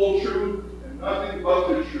 the whole truth, and nothing but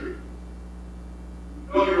the truth.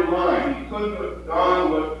 You know you're lying. You couldn't have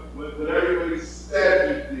done what everybody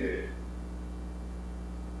said you did.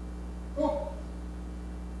 Oh,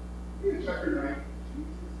 in chapter 9,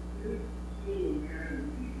 Jesus did heal the man in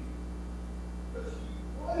need, but he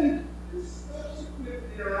wanted his subsequent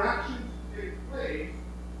interaction to take place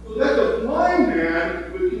so that the blind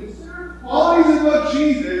man would consider qualities about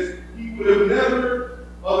Jesus he would have never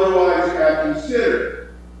otherwise have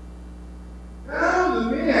considered. Now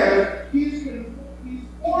the man, he's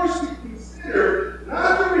forced to consider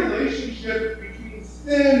not the relationship between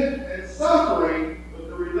sin and suffering, but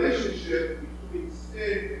the relationship between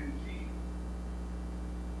sin and Jesus.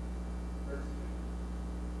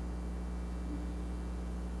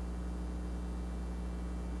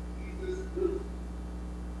 Jesus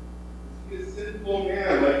is he a sinful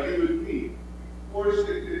man like you and me? He's forced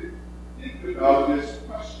to think about this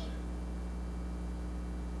question.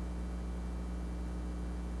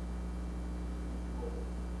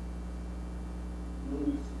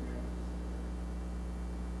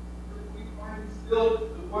 The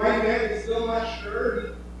blind man is still not sure.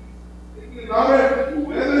 He's thinking about it.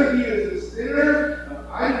 Whether he is a sinner,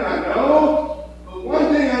 I do not know. But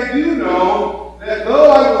one thing I do know, that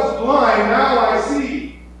though I was blind, now I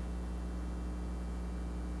see.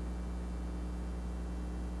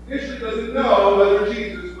 Initially doesn't know whether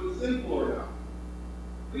Jesus was sinful or not.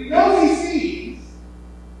 But he knows he sees,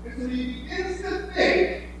 and so he begins to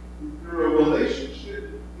think, is there a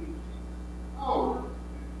relationship between Jesus' power and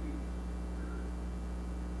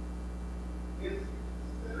Jesus'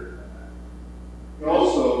 considered that? But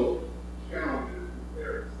also challenges the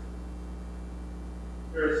Pharisees.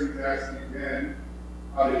 The Pharisees ask again,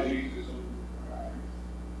 how did Jesus open their eyes?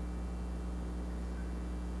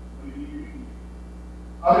 What did he do?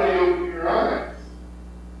 How did he open your eyes?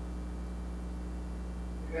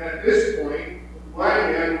 And at this point, the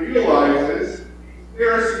blind man realizes these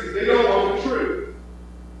Pharisees, they don't know the truth.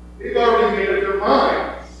 They've already made up their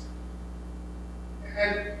minds.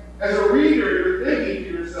 And as a reader, you're thinking to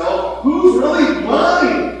yourself, who's really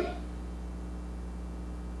blind?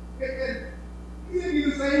 And he's going to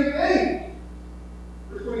do the same thing.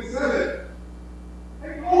 Verse 27. I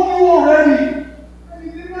told you already, and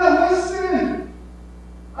you did not listen.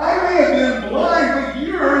 I may have been blind, but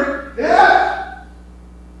you're deaf.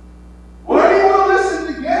 Why do you want to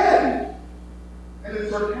listen again? And then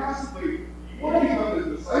sarcastically, you want to become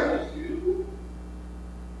his disciples too?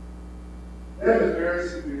 Then the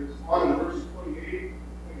Pharisees respond in verses 28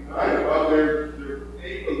 and 29 about their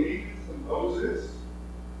fake allegiance to Moses.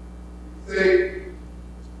 They say,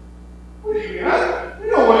 what do you mean? We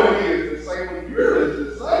don't want to be his disciple. You're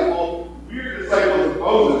his disciple. We're disciples of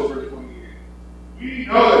Moses, verse 28. We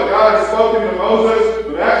know that God has spoken to Moses,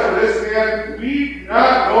 but as for this man, we do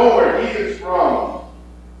not know where he is from.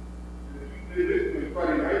 And if you did this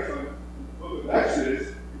Friday nights on the book of Exodus,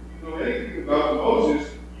 if you know anything about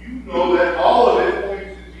Moses, you know that all of it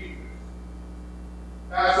points to Jesus.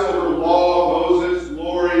 Passover, law, Moses,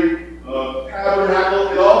 glory,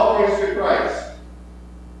 tabernacle, it all points to Christ.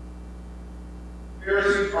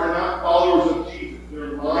 Pharisees are not followers of Jesus.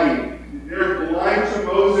 They're lying. They're blind to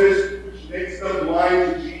Moses, which makes them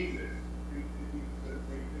blind to Jesus. And Jesus said the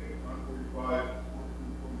same thing in John 45,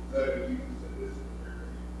 47. Jesus said this to the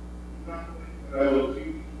Pharisees. Do not think that I will do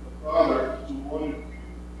the Father to one of you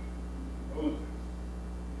Moses.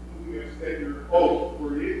 You have said your oath,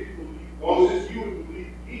 for if you believe Moses, you would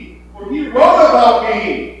believe me. For he wrote about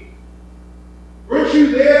me. Weren't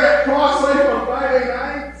you there at Cross Life on Friday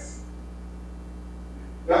nights?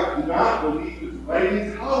 Do not believe his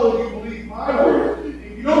writings. How will you believe my word?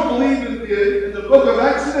 If you don't believe in the book of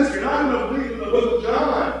Exodus, you're not going to believe in the book of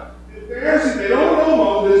John. The Pharisees, they don't know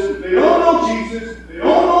Moses, they don't know Jesus, they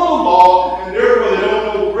don't know the law, and therefore they don't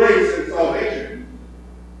know grace and salvation.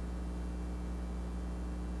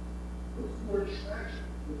 What's more tragic?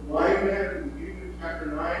 The blind man who in chapter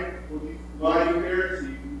chapter 9, with these blind Pharisees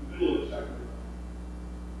in the middle of chapter 9.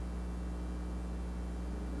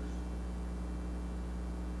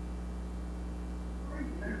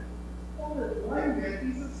 Blind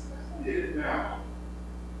man, he's astounded now.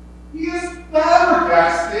 He is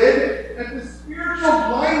flabbergasted at the spiritual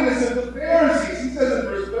blindness of the Pharisees. He says in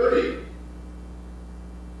verse 30,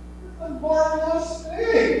 it's a marvelous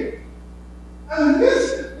thing. And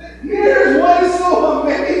here's what is so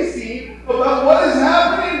amazing about what is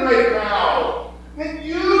happening right now. That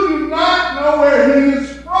you do not know where he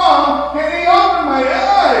is from, and he opened my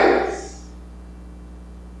eyes.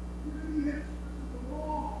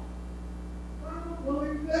 I'm a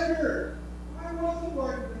blind beggar. I was a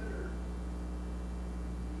blind beggar.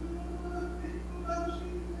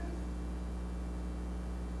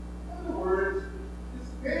 In other words, this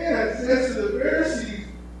man says to the Pharisees,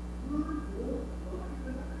 you're more blind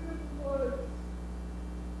than I was.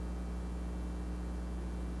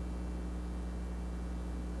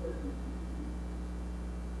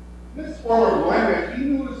 This former blind man, he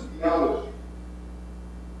knew his theology.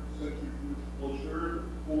 First century Jewish culture,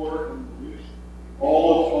 poor and rich,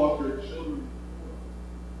 all taught their children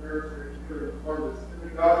parents were part of the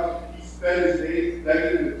synagogue. He spent his days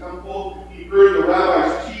begging in the temple. He heard the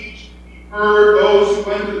rabbis teach. He heard those who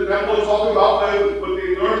went to the temple talk about what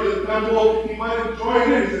they learned in the temple. He might have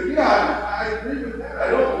joined in. He said, yeah, I agree with that.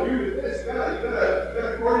 I don't agree with this. You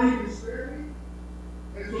got a quarter you can spare me?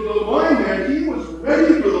 And so the blind man, he was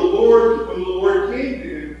ready for the Lord when the Lord came to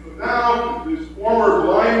him. So now, this former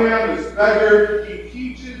blind man, this beggar, he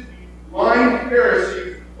teaches these blind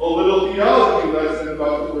Pharisees a little theology lesson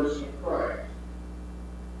about the person of Christ.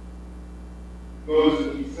 He goes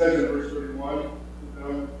and he says in verse 31, to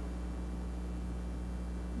them,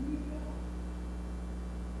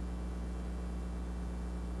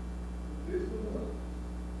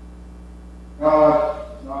 God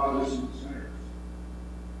does not listen to sinners.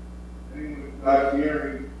 Anyone without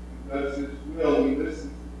hearing and does his will, he listens to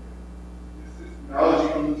him. This is theology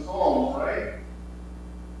from the Psalms, right?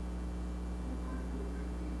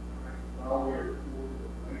 Now we are toward the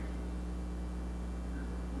righteous.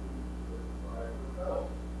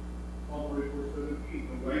 Psalm 44:17.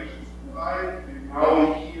 The righteous cry, and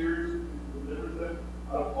now he hears and delivers them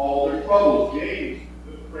out of all their troubles. James,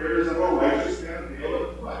 the prayers of a righteous man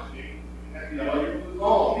availeth much. James, at the author of the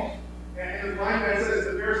Psalms. And the blind man says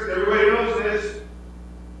to the Pharisee, everybody knows this.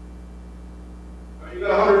 You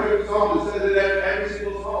got 150 Psalms that says it at every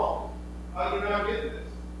single Psalm. How do you not get this?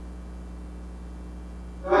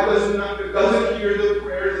 God doesn't hear the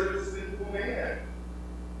prayers of a sinful man.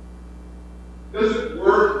 He doesn't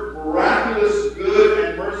work miraculous good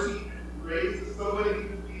and mercy and grace to somebody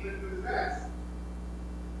who's demon possessed.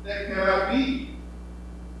 That cannot be.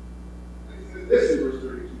 He says this in verse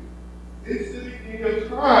 32. Since the beginning of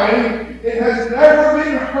time, it has never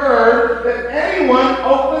been heard that anyone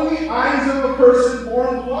opened the eyes of a person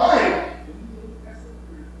born blind. In the Old Testament,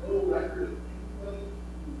 there is no record of anybody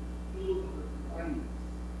who healed of blindness.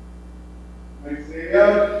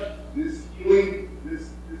 Isaiah, this healing, this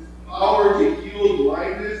power to heal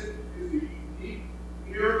blindness is a unique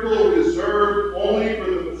miracle reserved only for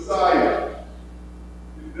the Messiah.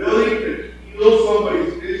 The ability to heal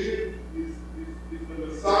somebody's vision is the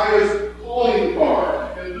Messiah's calling card.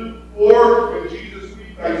 In Luke 4, when Jesus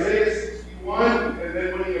reads Isaiah 61, and then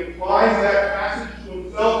when he applies that passage to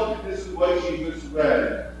himself, this is what Jesus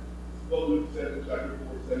read. This is what Luke said in chapter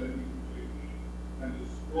 4, 17-18. And the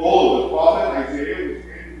scroll of the prophet Isaiah was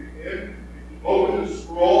handed to him. He opened the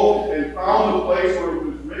scroll and found the place where it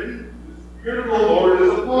was written, the Spirit of the Lord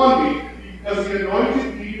is upon me, because he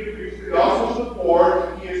anointed me to preach the gospel to the poor.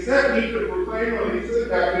 He has sent me to proclaim release to the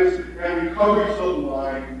captives and recovery to the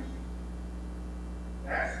blind.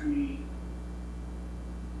 That's me.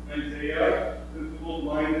 Isaiah, physical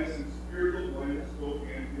blindness and spiritual blindness go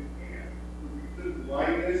hand in hand. The reason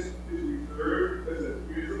blindness is reserved as a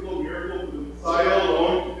physical miracle for the Messiah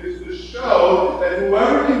alone is to show that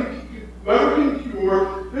whoever can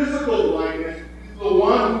cure physical blindness is the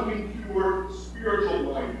one who can cure spiritual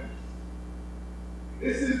blindness.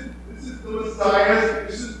 This is the Messiah's,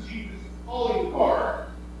 this is Jesus' calling card.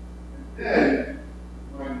 And then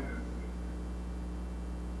blindness.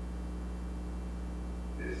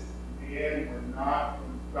 This man were not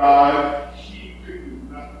from God, he could do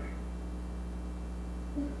nothing.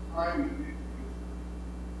 From the time he did this,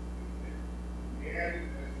 the man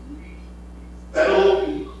has reached a settled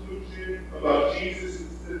conclusion about Jesus'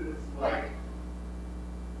 sinless life.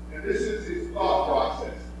 And this is his thought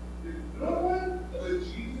process. If no one but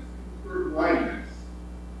Jesus can cure blindness,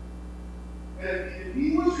 and if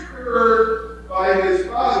he was cured by his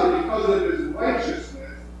Father because of his righteousness,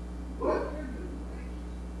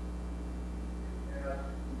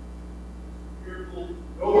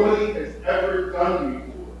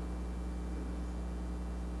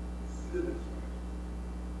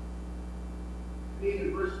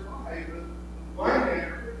 in verse 5, the blind man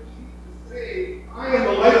heard Jesus say, I am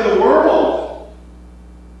the light of the world.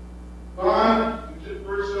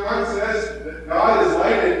 First John says that God is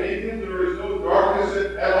light and in him there is no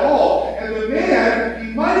darkness at all. And the man,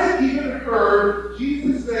 he might have even heard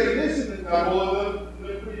Jesus say this in the temple in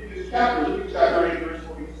the previous chapter, Luke chapter 8, verse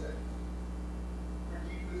 46. Where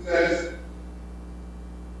Jesus says,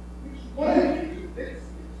 which one of you thinks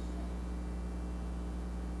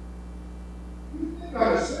you think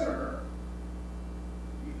I'm a sinner?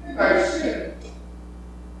 You think I've sinned?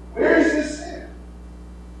 Where is this sin?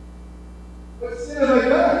 What sin have I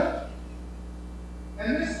done?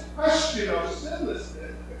 And this question of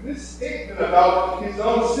sinlessness, and this statement about his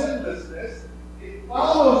own sinlessness, it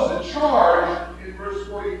follows the charge in verse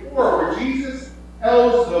 44, where Jesus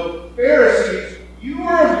tells the Pharisees, you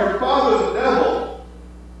are of your father the devil.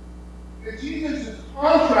 And Jesus is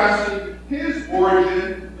contrasting his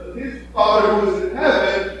origin, his father who is in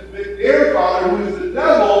heaven, with their father who is the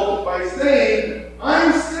devil, by saying,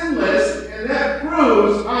 I'm sinless, and that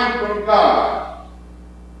proves I'm from God.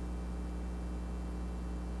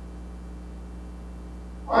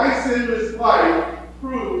 My sinless life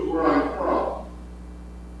proves where I'm from.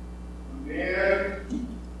 A man, in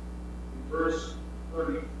verse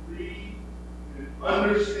 33, in an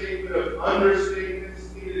understatement of understatements,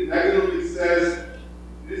 stated negatively says,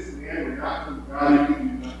 this man were not from God, he could do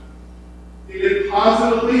nothing. Stated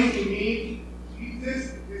positively to me,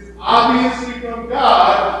 Jesus is obviously from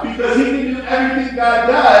God because he can do everything God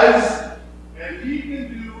does, and he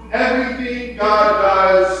can do everything God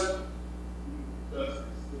does.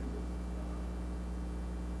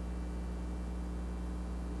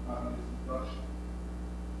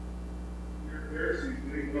 Your Pharisees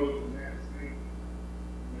didn't go to the man's name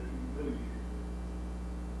and humiliated.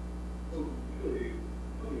 So humiliated,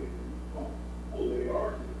 how they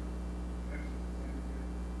are.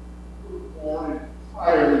 We're born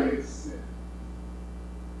entirely in sin.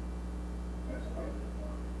 That's why they're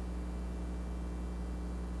born.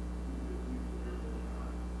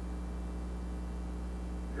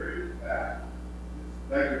 Very fact, this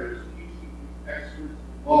beggar is teaching these experts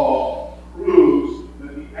of law proves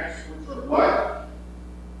that the experts are what?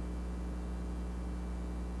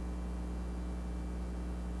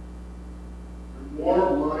 They're more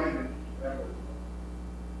blind than ever.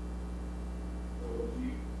 So the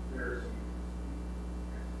Pharisees.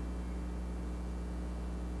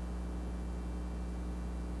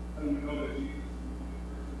 And we know that Jesus is the only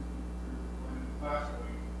person who in the last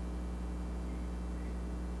week.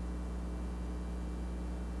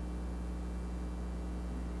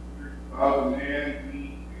 About the man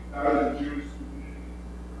being kicked out of the Jewish community in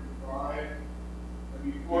 35.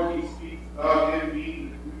 And before he speaks about him being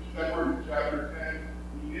the good shepherd in chapter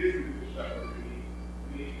 10, he is the good shepherd.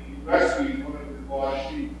 And he rescues one of his lost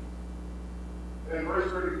sheep. And in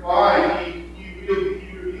verse 35, he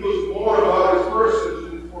reveals more about his person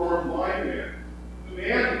than his former blind man. The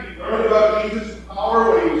man, he learned about Jesus' power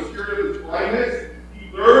when he was cured of his blindness. He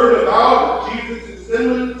learned about Jesus'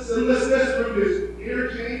 sinlessness through his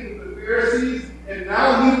interchange with the Pharisees. And now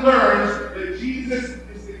he learns that Jesus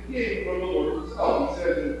is the King from the Lord himself. He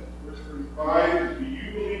says in verse 35, do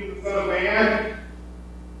you believe in the Son of Man?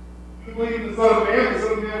 Do you believe in the Son of Man? The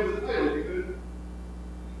Son of Man was the title because the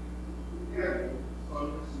Son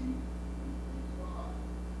received from God.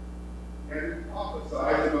 And he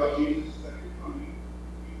prophesies about Jesus' second coming.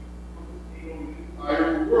 He comes over the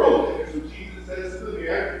entire world. And so Jesus says to the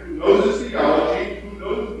man who knows his theology, who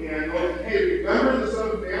knows the manual, hey, remember the Son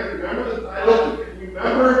of Man, remember the title,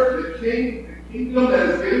 remember the kingdom that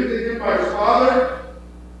is given to him by his Father?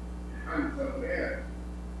 I'm the Son of Man.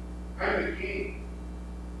 I'm the King.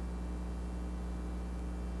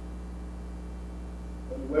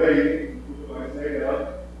 By the way, in the book of Isaiah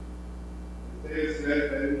says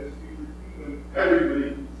that in this future kingdom, everybody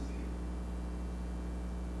can see.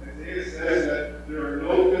 Isaiah says that there are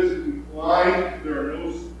no physically blind, there are no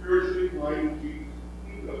spiritually blind in Jesus'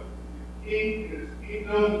 kingdom. The King in his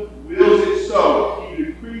kingdom wills it so. He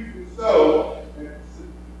decrees it so.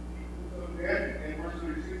 And verse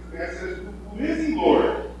 36, the man says, who is he,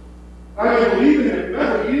 Lord? I don't believe in him.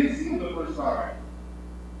 Remember, he didn't see him the first time.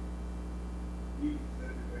 He said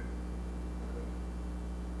to them,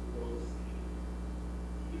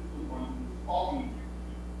 he's the one who's talking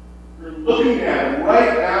to you. You're looking at him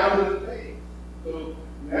right now in the face. So,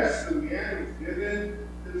 yes, the man was given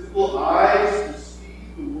physical eyes to see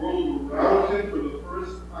the world around him for the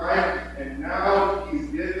first time, and now he's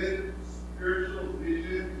given spiritual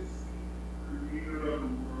vision to see the creator of the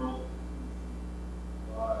world.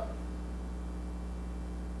 God.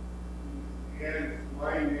 He's a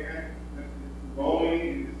blind man that's been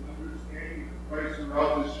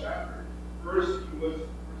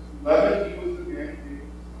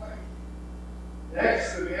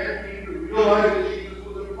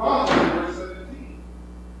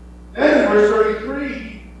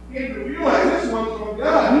He came to realize this one's from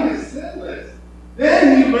God. He is sinless.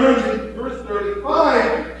 Then he learns in verse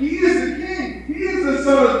 35, he is the king. He is the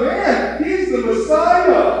Son of Man. He is the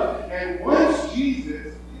Messiah. And once Jesus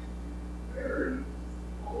is declared,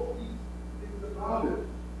 all these things about it.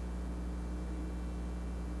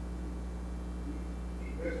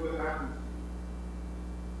 That's what happens.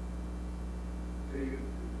 David.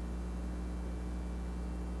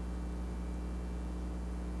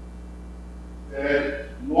 Said,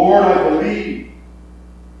 Lord, I believe.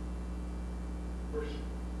 Worship.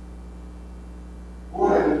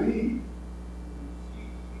 Lord, I believe.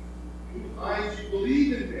 When you see eyes, you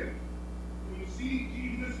believe in him. When you see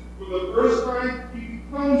Jesus for the first time, he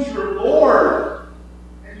becomes your Lord.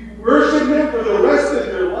 And you worship him for the rest of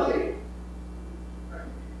your life.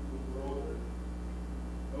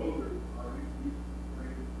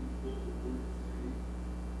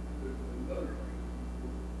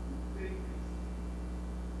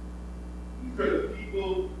 For the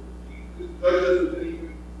people, Jesus judges with an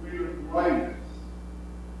even greater blindness.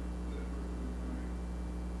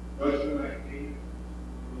 Judgment I came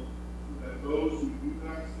so that those who do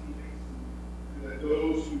not see may see, and that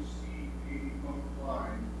those who see may become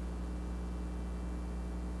blind.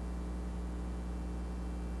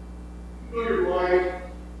 You know you're blind.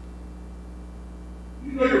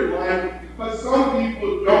 You know you're blind because some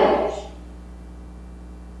people don't.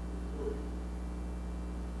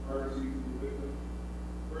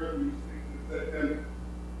 These things and said to them,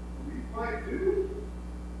 we might do.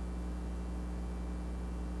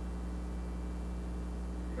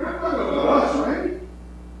 You're not talking about us, right?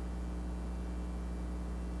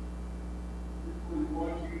 We're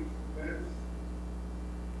watching events.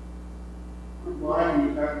 We're blind,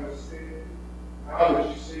 we have no sin. How would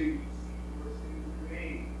you say we see your sins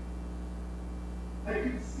remain? I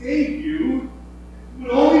could save you if you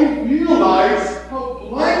would only realize how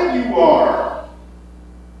blind you are.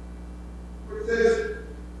 It says,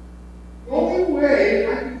 the only way I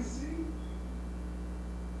can see,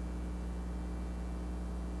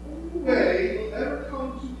 the only way will ever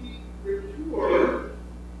come to me for cure,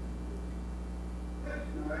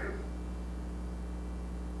 recognize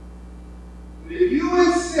that if you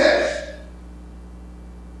insist,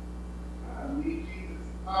 I don't need Jesus'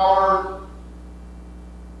 power,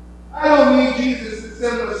 I don't need Jesus'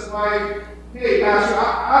 sinless life. Hey, Pastor,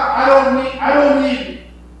 I don't need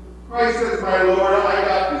Christ as my Lord. I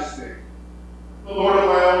got this thing. I'm the Lord of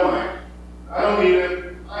my own life. I don't need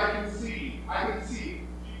him. I can see.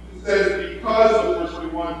 Jesus says, because of verse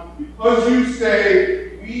 21, because you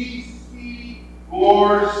say, we see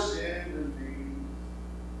your sin remains.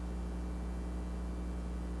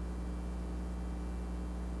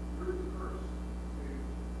 Here's the verse.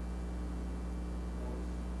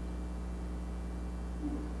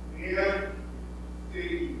 And say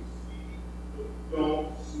you see, but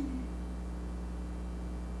don't see.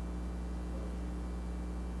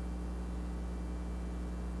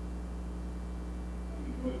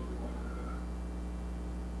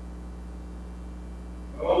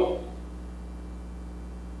 Oh,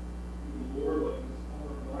 the Lord, like this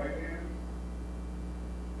corner right hand,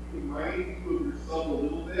 you remind you of yourself a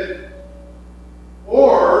little bit,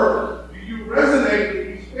 or do you resonate with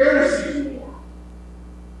these Pharisees more?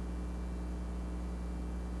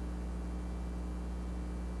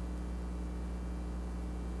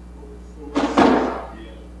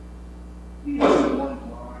 He wasn't born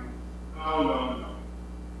blind. No.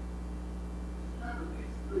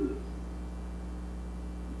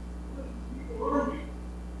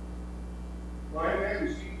 Blind man who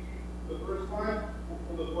sees Jesus for the first time,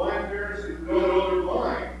 for the blind Pharisees who don't know they're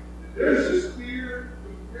blind. There's this clear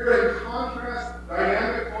compare and contrast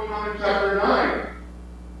dynamic going on in chapter 9.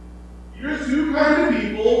 Here's two kinds of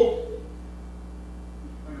people.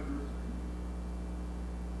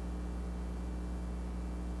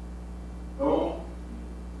 Don't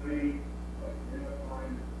think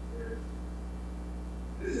identifying the Pharisees.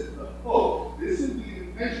 This is the hope. This is the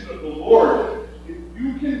intention of the Lord. If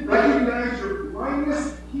you can recognize your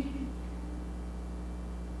blindness, He can.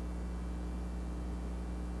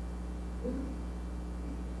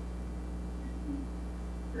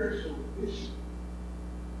 Spiritual vision.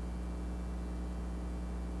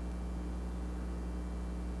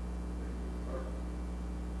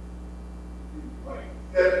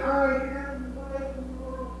 That I am the light of the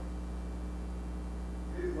world.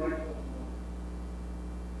 His light of the world.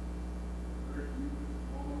 Where Jesus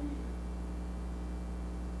only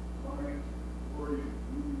light, glory, and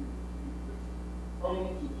beauty of Jesus. Come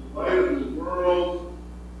to the light of the world.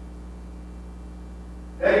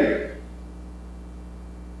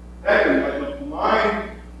 Beckon like a blind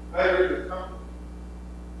beggar to come.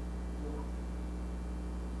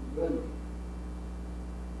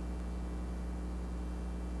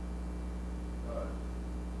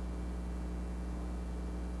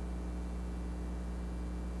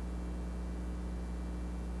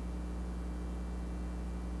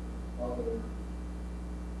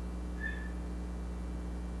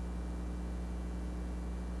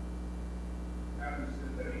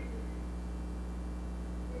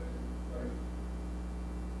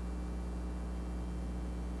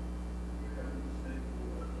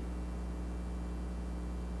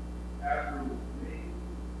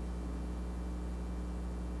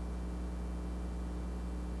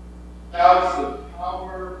 Shouts of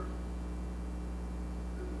power,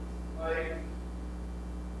 life,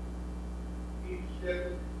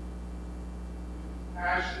 kingship,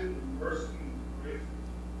 passion, mercy, and grace.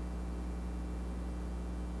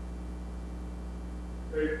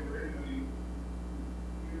 Pray for anybody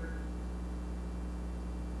here,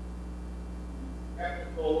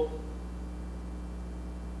 skeptical,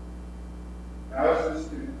 how's this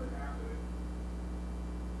thing for happening?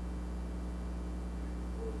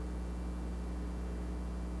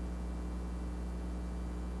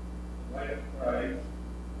 The light of Christ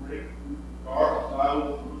break through the dark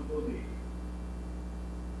clouds of